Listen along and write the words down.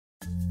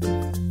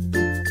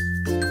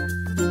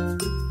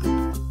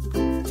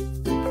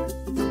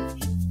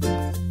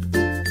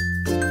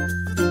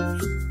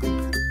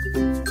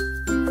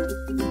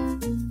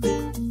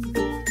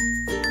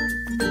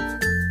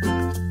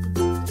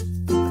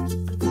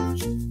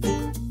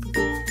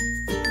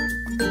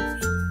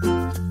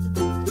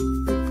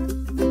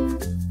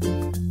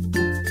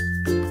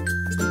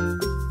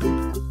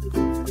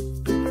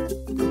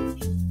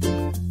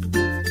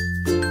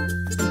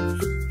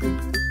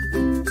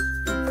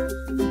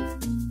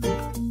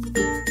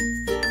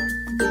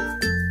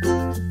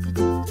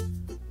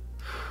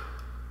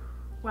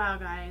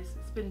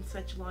been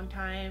such a long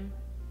time.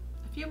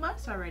 A few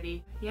months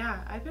already.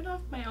 Yeah, I've been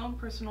off my own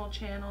personal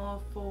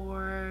channel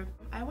for,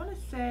 I want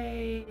to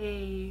say,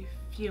 a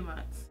few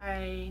months.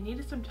 I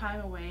needed some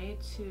time away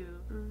to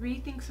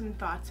rethink some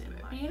thoughts in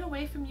life. Being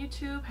away from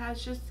YouTube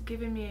has just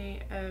given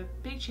me a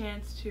big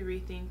chance to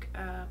rethink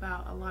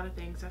about a lot of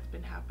things that's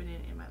been happening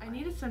in my life. I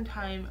needed some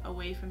time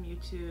away from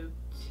YouTube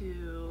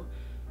to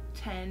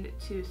tend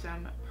to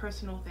some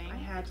personal things. I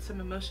had some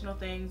emotional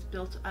things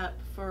built up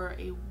for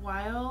a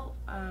while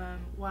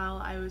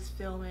I was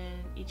filming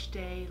each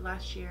day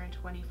last year in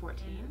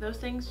 2014. Those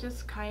things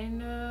just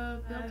kind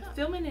of built up.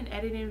 Filming and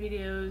editing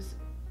videos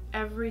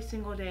every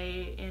single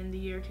day in the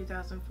year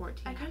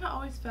 2014. I kind of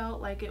always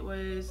felt like it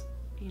was,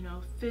 you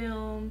know,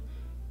 film,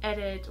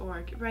 edit,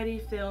 or get ready,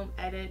 film,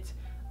 edit,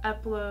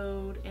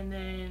 upload, and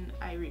then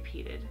I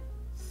repeated.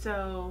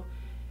 So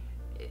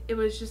it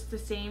was just the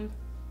same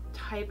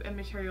type of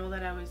material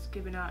that I was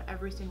giving out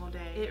every single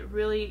day. It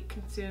really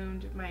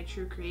consumed my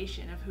true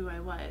creation of who I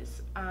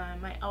was.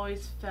 I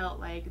always felt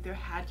like there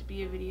had to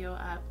be a video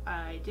up.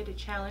 I did a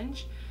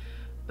challenge,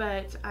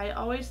 but I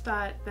always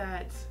thought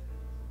that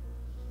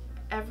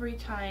every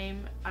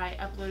time I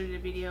uploaded a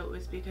video it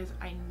was because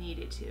I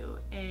needed to,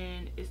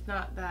 and it's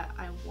not that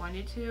I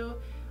wanted to,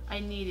 I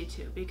needed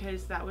to,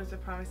 because that was the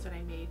promise that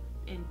I made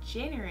in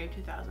January of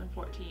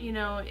 2014. You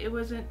know, it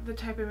wasn't the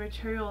type of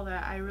material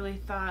that I really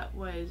thought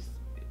was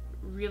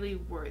really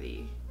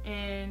worthy.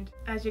 And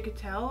as you could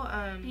tell,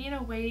 being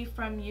away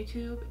from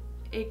YouTube,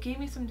 it gave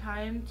me some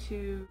time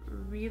to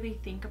really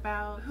think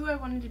about who I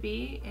wanted to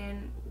be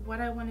and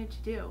what I wanted to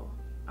do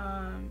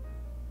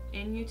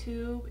in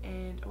YouTube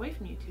and away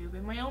from YouTube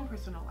in my own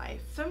personal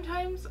life.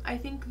 Sometimes I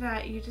think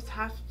that you just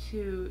have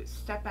to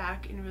step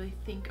back and really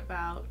think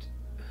about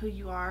who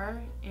you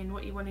are and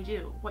what you want to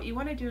do. What you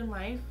want to do in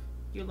life,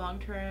 your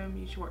long-term,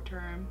 your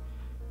short-term,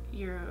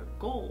 your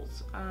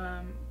goals,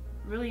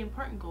 really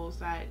important goals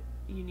that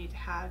you need to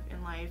have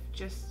in life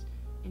just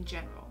in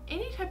general.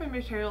 Any type of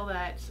material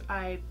that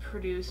I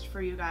produced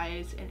for you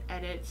guys in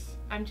edits,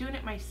 I'm doing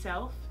it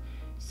myself,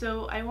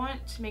 so I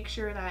want to make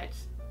sure that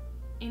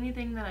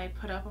anything that I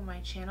put up on my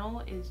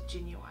channel is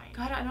genuine.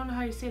 God, I don't know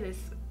how to say this.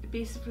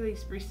 Basically,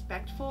 it's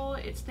respectful.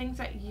 It's things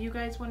that you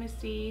guys want to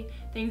see,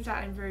 things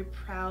that I'm very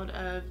proud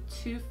of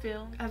to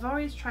film. I've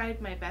always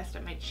tried my best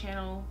at my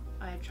channel.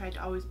 I've tried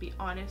to always be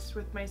honest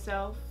with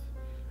myself.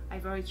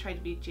 I've always tried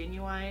to be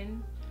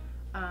genuine.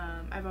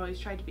 I've always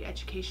tried to be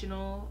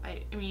educational.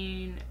 I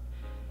mean,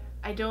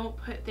 I don't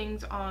put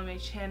things on my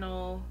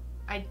channel.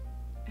 I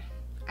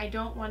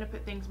don't want to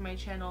put things on my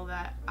channel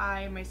that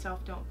I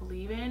myself don't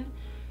believe in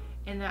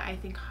and that I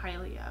think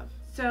highly of.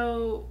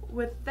 So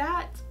with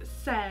that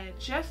said,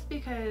 just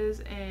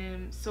because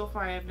so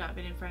far I have not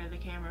been in front of the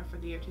camera for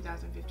the year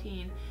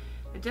 2015,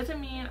 it doesn't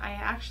mean I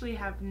actually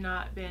have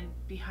not been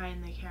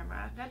behind the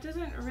camera. That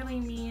doesn't really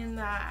mean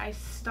that I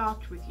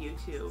stopped with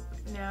YouTube.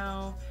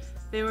 Now,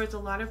 there was a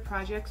lot of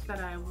projects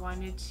that I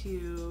wanted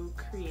to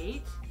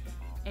create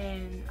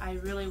and I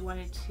really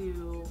wanted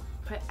to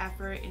put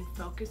effort and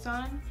focus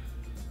on,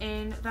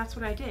 and that's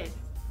what I did.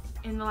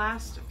 In the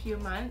last few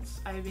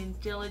months, I've been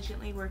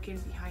diligently working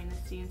behind the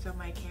scenes of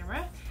my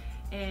camera,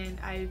 and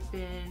I've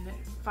been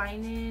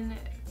finding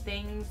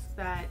things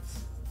that,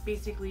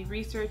 basically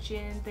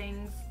researching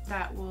things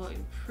that will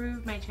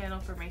improve my channel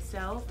for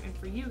myself and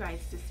for you guys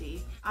to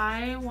see.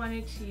 I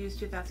wanted to use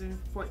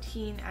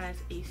 2014 as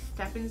a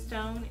stepping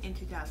stone in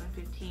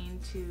 2015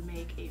 to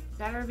make a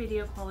better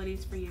video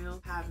qualities for you,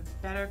 have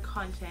better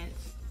content,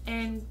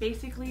 and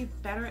basically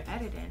better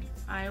editing.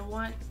 I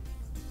want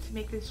to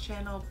make this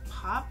channel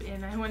pop,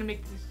 and I want to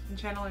make this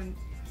channel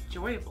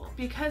enjoyable.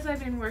 Because I've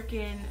been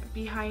working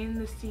behind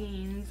the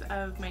scenes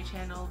of my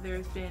channel,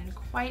 there's been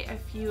quite a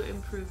few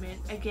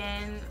improvements.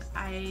 Again,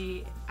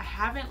 I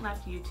haven't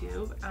left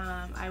YouTube.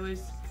 I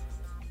was,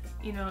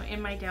 you know,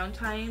 in my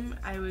downtime,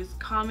 I was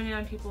commenting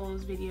on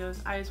people's videos.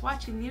 I was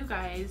watching your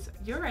guys'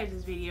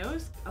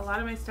 videos. A lot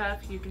of my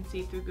stuff you can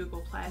see through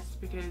Google Plus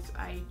because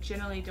I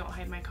generally don't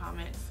hide my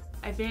comments.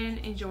 I've been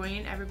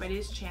enjoying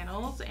everybody's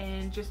channels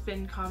and just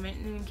been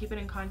commenting and keeping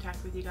in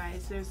contact with you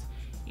guys. There's,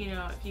 you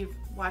know, if you've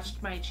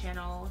watched my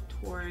channel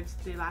towards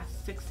the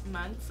last 6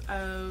 months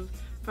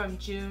from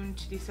June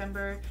to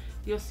December,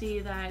 you'll see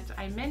that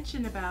I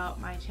mentioned about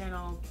my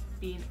channel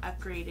being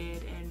upgraded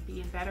and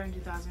being better in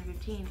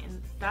 2015,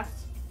 and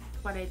that's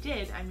what I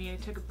did. I mean, I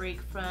took a break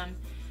from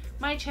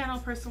my channel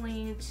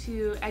personally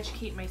to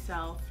educate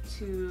myself,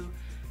 to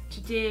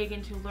dig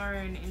and to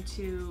learn and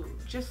to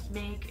just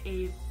make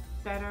a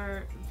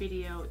better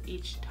video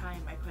each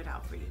time I put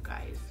out for you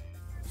guys.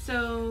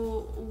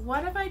 So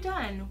what have I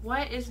done?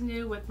 What is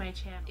new with my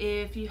channel?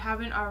 If you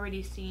haven't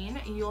already seen,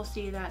 you'll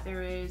see that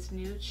there is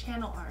new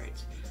channel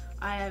art.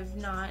 I have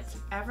not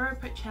ever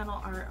put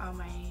channel art on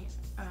my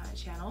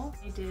channel.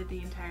 I did the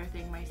entire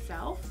thing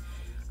myself.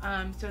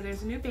 So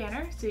there's a new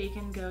banner, so you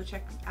can go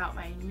check out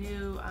my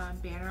new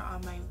banner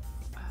on my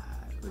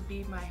would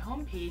be my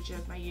homepage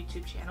of my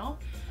YouTube channel,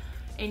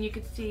 and you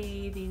could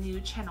see the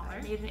new channel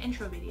art. I made an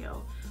intro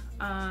video.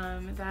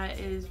 That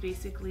is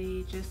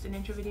basically just an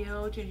intro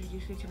video to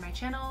introduce you to my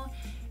channel.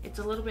 It's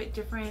a little bit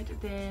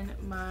different than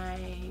my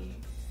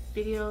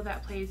video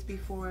that plays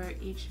before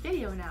each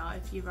video now.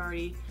 If you've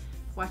already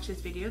watched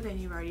this video, then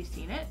you've already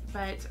seen it.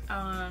 But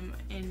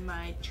in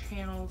my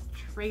channel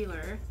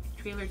trailer,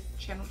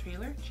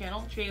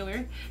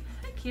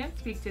 I can't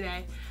speak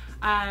today.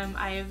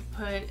 I have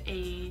put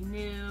a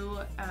new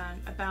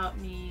about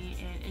me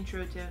and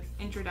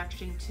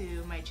introduction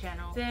to my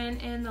channel. Then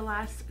in the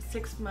last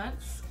 6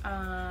 months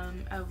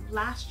of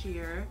last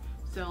year,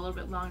 so a little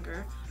bit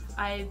longer,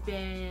 I've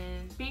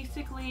been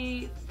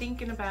basically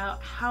thinking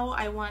about how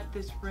I want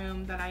this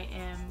room that I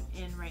am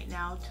in right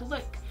now to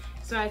look.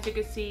 So as you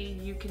can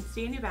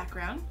see a new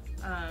background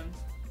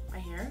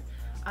right here.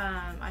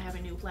 I have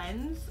a new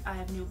lens, I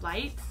have new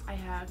lights, I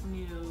have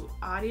new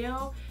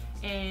audio,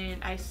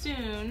 and I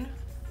soon,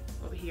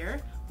 over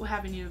here, will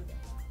have a new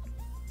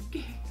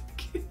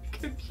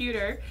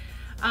computer.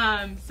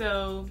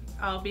 So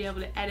I'll be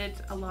able to edit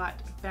a lot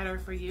better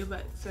for you,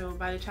 but so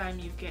by the time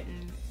you've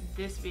gotten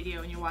this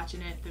video and you're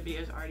watching it, the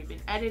video's already been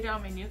edited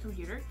on my new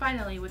computer.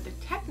 Finally, with the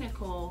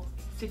technical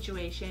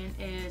situation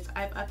is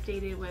I've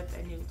updated with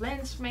a new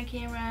lens for my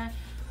camera,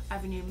 I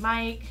have a new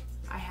mic,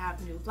 I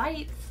have new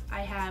lights,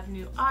 I have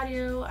new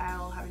audio,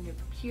 I'll have a new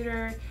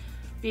computer.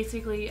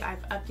 Basically,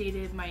 I've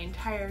updated my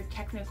entire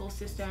technical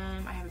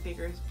system. I have a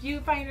bigger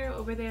viewfinder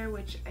over there,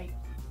 which I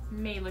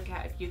may look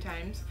at a few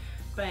times,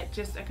 but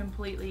just a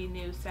completely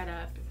new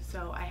setup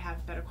so I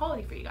have better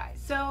quality for you guys.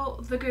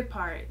 So the good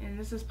part, and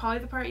this is probably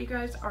the part you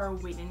guys are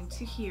waiting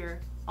to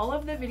hear, all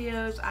of the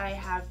videos I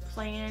have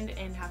planned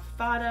and have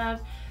thought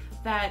of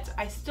that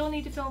I still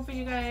need to film for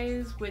you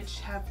guys, which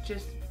have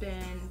just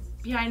been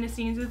behind the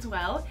scenes as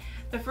well.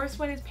 The first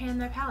one is pan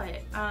that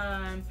palette.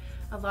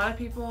 A lot of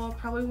people are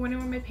probably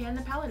wondering where my pan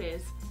the palette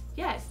is.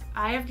 Yes,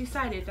 I have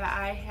decided that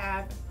I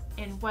have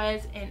and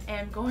was and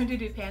am going to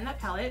do pan that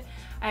palette.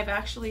 I've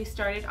actually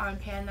started on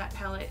pan that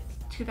palette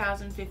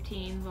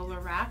 2015 Lola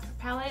Rack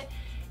palette,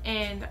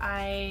 and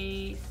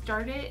I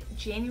started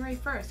January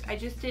 1st. I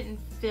just didn't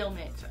film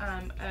it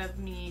of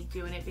me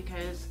doing it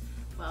because,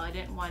 well, I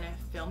didn't want to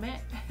film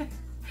it.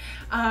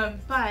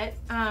 But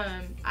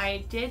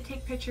I did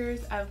take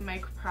pictures of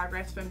my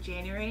progress from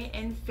January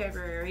and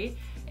February,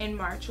 and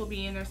March will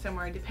be in there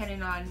somewhere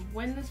depending on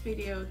when this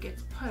video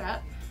gets put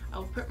up.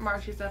 I'll put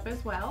March's up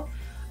as well.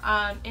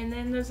 And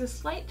then there's a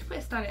slight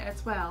twist on it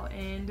as well,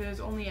 and there's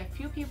only a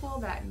few people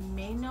that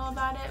may know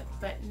about it,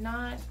 but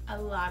not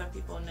a lot of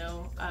people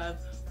know of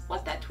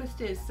what that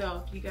twist is.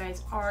 So if you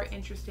guys are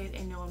interested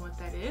in knowing what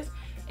that is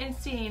and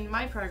seeing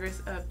my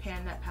progress of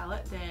pan that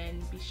palette,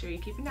 then be sure you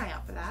keep an eye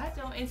out for that.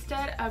 So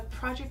instead of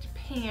project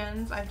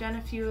pans, I've done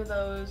a few of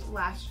those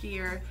last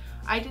year,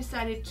 I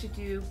decided to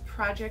do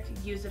project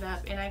use it up,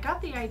 and I got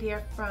the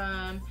idea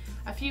from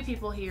a few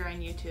people here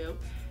on YouTube.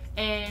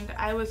 And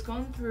I was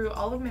going through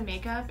all of my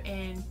makeup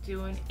and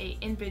doing an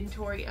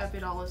inventory of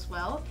it all as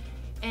well,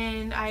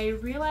 and I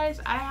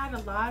realized I had a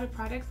lot of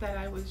products that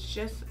I was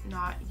just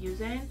not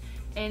using,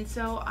 and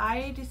so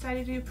I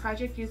decided to do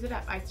project use it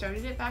up. I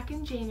started it back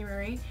in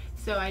January,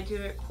 so I do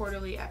it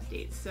quarterly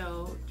updates.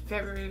 So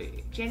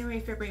January,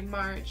 February,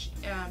 March,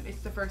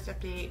 it's the first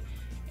update,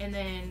 and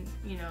then,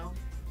 you know,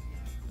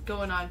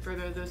 going on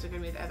further, those are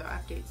going to be the other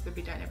updates. They'll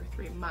be done every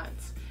 3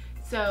 months.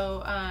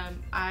 So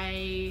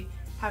I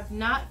have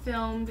not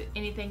filmed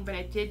anything, but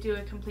I did do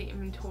a complete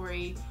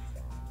inventory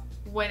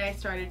when I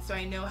started, so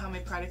I know how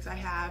many products I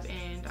have,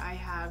 and I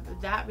have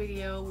that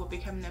video will be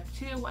coming up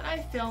too when I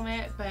film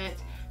it, but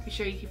be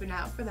sure you keep an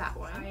eye out for that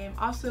one. I am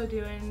also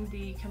doing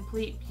the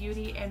complete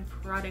beauty and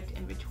product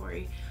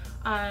inventory.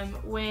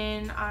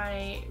 When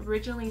I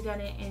originally done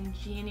it in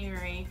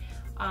January,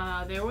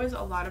 there was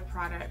a lot of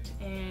product,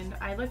 and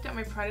I looked at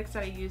my products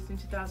that I used in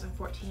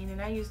 2014, and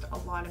I used a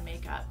lot of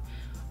makeup.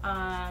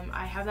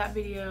 I have that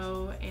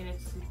video, and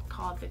it's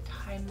called the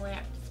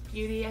Time-Lapse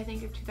Beauty, I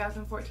think, of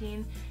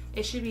 2014.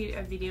 It should be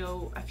a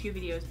few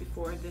videos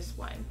before this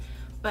one.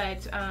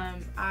 But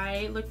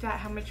I looked at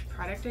how much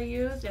product I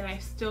used, and I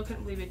still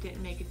couldn't believe it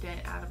didn't make a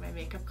dent out of my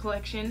makeup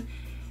collection.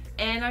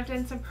 And I've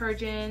done some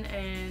purging,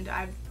 and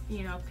I've,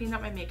 you know, cleaned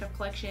up my makeup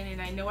collection, and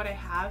I know what I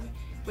have,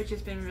 which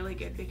has been really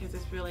good because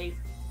it's really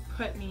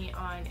put me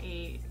on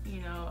a,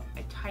 you know,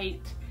 a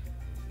tight,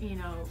 you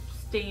know,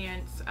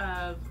 stance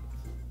of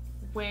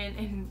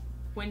when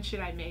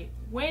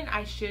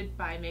I should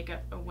buy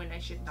makeup or when I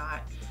should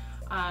not.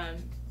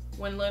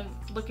 When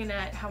looking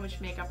at how much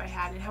makeup I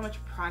had and how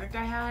much product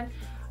I had,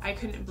 I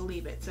couldn't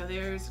believe it. So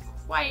there's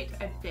quite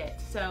a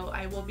bit. So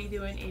I will be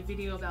doing a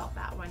video about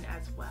that one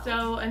as well.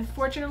 So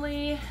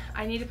unfortunately,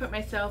 I need to put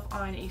myself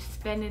on a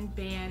spending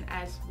ban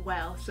as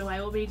well. So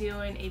I will be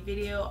doing a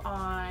video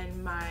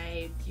on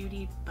my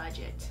beauty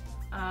budget.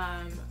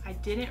 I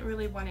didn't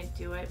really want to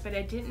do it, but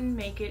I didn't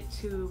make it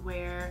to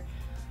where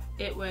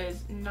it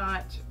was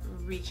not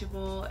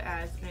reachable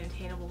as an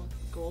attainable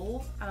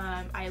goal.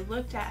 I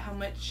looked at how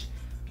much,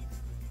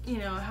 you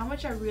know, how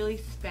much I really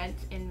spent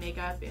in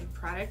makeup and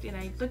product, and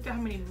I looked at how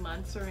many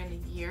months are in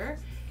a year,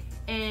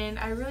 and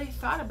I really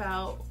thought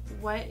about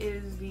what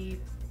is the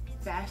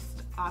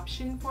best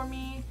option for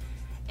me.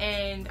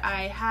 And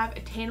I have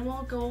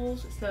attainable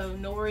goals, so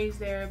no worries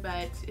there,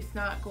 but it's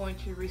not going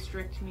to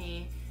restrict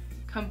me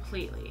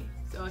completely,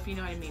 so if you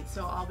know what I mean.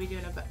 So I'll be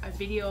doing a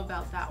video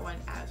about that one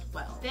as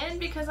well. Then,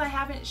 because I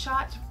haven't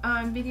shot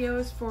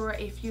videos for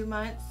a few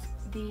months,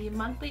 the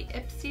monthly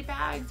Ipsy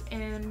bags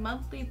and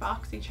monthly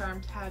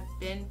BoxyCharms have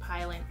been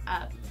piling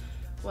up.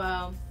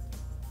 Well,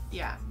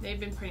 yeah, they've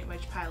been pretty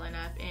much piling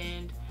up,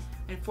 and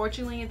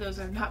unfortunately those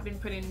have not been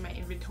put in my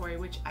inventory,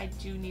 which I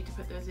do need to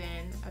put those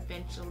in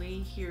eventually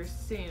here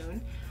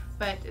soon.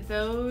 But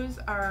those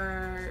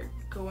are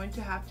going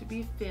to have to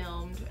be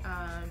filmed,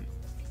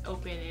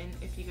 opening,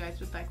 if you guys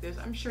would like those.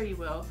 I'm sure you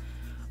will.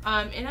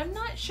 And I'm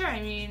not sure, I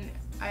mean,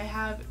 I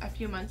have a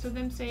few months of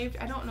them saved.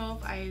 I don't know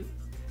if I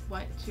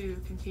want to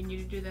continue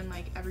to do them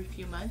like every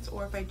few months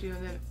or if I do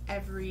them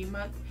every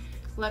month.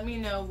 Let me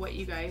know what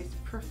you guys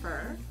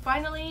prefer.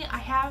 Finally, I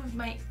have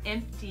my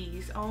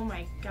empties. Oh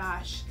my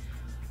gosh.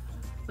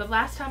 The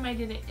last time I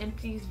did an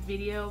empties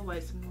video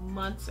was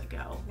months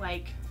ago,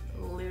 like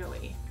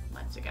literally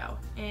months ago.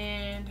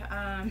 And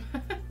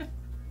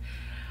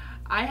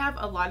I have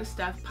a lot of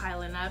stuff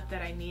piling up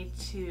that I need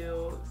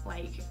to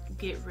like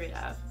get rid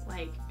of.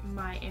 Like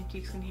my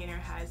empties container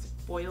has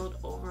boiled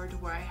over to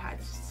where I had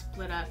to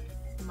split up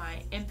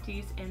my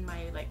empties and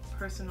my like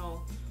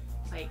personal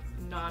like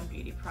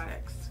non-beauty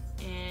products,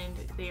 and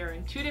they are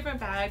in 2 different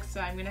bags,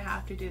 so I'm gonna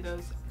have to do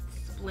those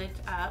split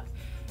up.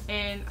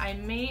 And I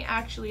may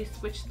actually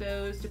switch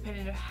those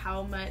depending on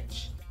how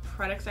much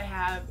products I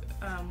have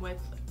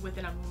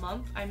within a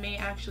month. I may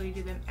actually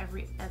do them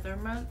every other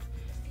month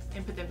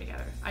and put them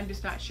together. I'm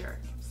just not sure.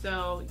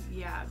 So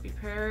yeah, be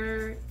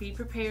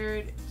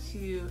prepared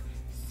to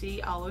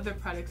see all of the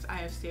products I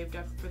have saved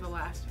up for the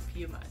last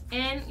few months.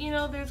 And you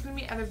know, there's gonna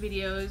be other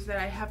videos that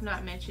I have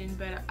not mentioned,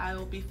 but I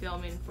will be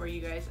filming for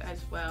you guys as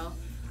well.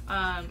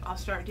 I'll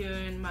start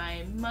doing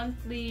my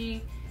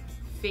monthly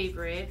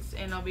favorites,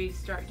 and I'll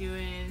start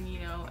doing, you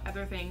know,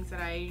 other things that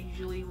I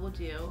usually will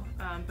do.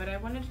 But I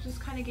wanted to just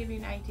kind of give you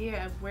an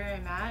idea of where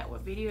I'm at,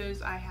 what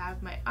videos I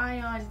have my eye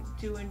on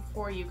doing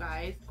for you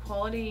guys.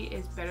 Quality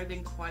is better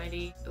than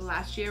quantity.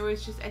 Last year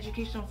was just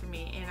educational for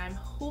me, and I'm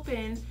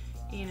hoping,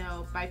 you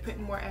know, by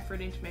putting more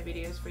effort into my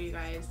videos for you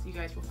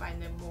guys will find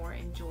them more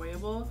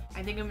enjoyable.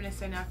 I think I'm going to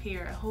sign off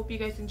here. I hope you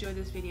guys enjoyed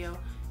this video,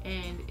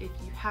 and if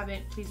you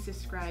haven't, please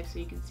subscribe so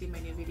you can see my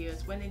new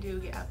videos when they do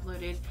get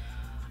uploaded.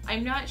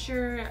 I'm not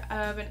sure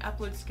of an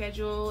upload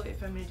schedule,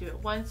 if I'm going to do it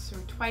once or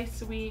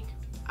twice a week.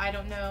 I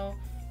don't know.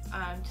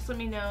 Just let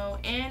me know.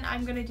 And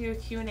I'm going to do a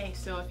Q&A,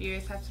 so if you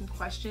guys have some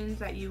questions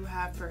that you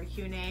have for a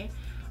Q&A.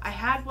 I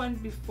had one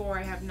before,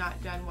 I have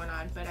not done one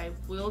on, but I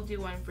will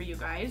do one for you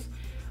guys.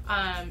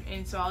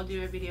 And so I'll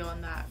do a video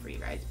on that for you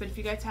guys. But if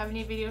you guys have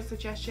any video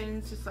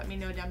suggestions, just let me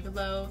know down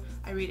below.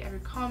 I read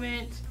every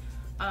comment,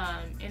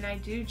 and I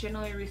do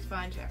generally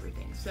respond to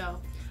everything.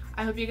 So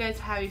I hope you guys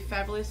have a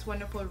fabulous,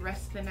 wonderful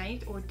rest of the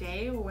night or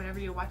day or whenever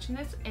you're watching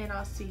this, and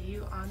I'll see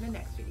you on the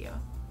next video.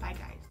 Bye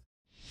guys.